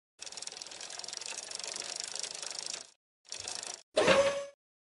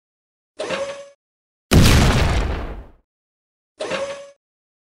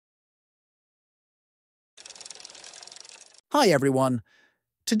Hi everyone!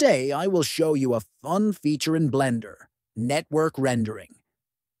 Today I will show you a fun feature in Blender, network rendering.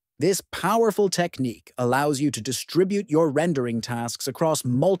 This powerful technique allows you to distribute your rendering tasks across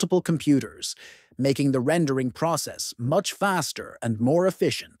multiple computers, making the rendering process much faster and more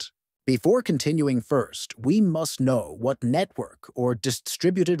efficient. Before continuing first, we must know what network or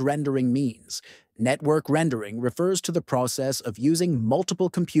distributed rendering means. Network rendering refers to the process of using multiple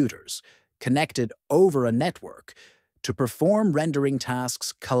computers, connected over a network, to perform rendering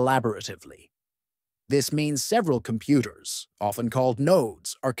tasks collaboratively. This means several computers, often called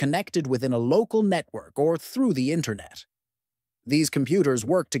nodes, are connected within a local network or through the internet. These computers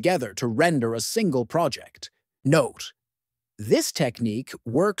work together to render a single project. Note: this technique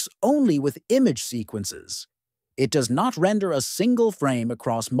works only with image sequences. It does not render a single frame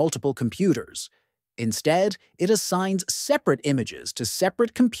across multiple computers. Instead, it assigns separate images to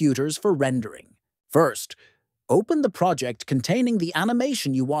separate computers for rendering. First, open the project containing the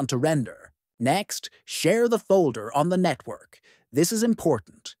animation you want to render. Next, share the folder on the network. This is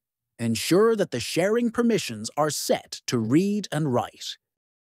important. Ensure that the sharing permissions are set to read and write.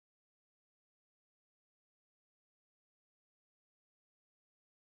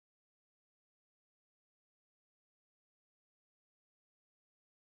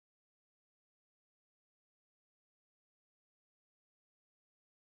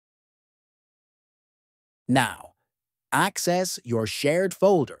 Now, access your shared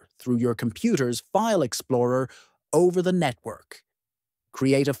folder through your computer's file explorer over the network.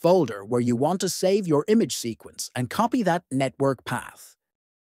 Create a folder where you want to save your image sequence and copy that network path.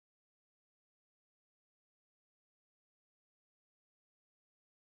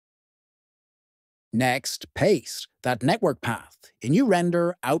 Next, paste that network path in your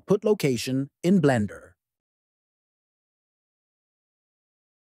render output location in Blender.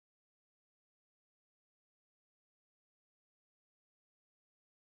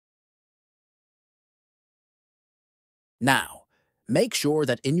 Now, make sure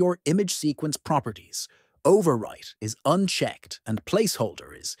that in your image sequence properties, overwrite is unchecked and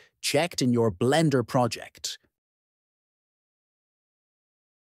placeholder is checked in your Blender project.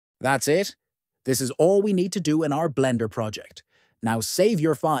 That's it. This is all we need to do in our Blender project. Now save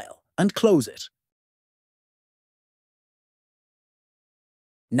your file and close it.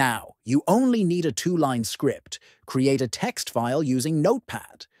 Now, you only need a two-line script. Create a text file using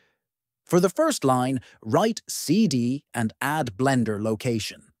Notepad. For the first line, write CD and add Blender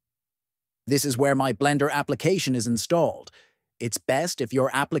location. This is where my Blender application is installed. It's best if your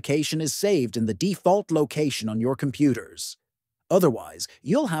application is saved in the default location on your computers. Otherwise,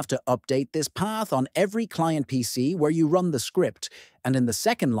 you'll have to update this path on every client PC where you run the script, and in the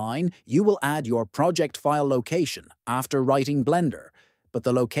second line, you will add your project file location after writing Blender. But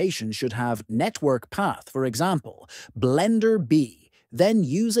the location should have network path, for example, Blender B, then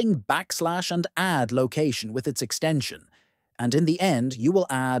using backslash and add location with its extension. And in the end, you will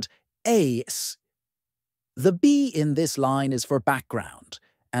add AS. The B in this line is for background,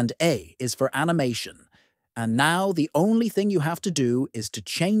 and A is for animation. And now the only thing you have to do is to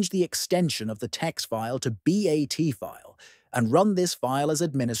change the extension of the text file to BAT file, and run this file as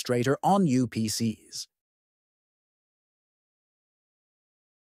administrator on UPCs.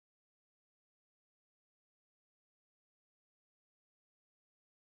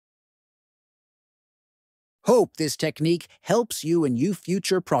 Hope this technique helps you in your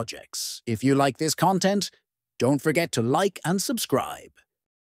future projects. If you like this content, don't forget to like and subscribe.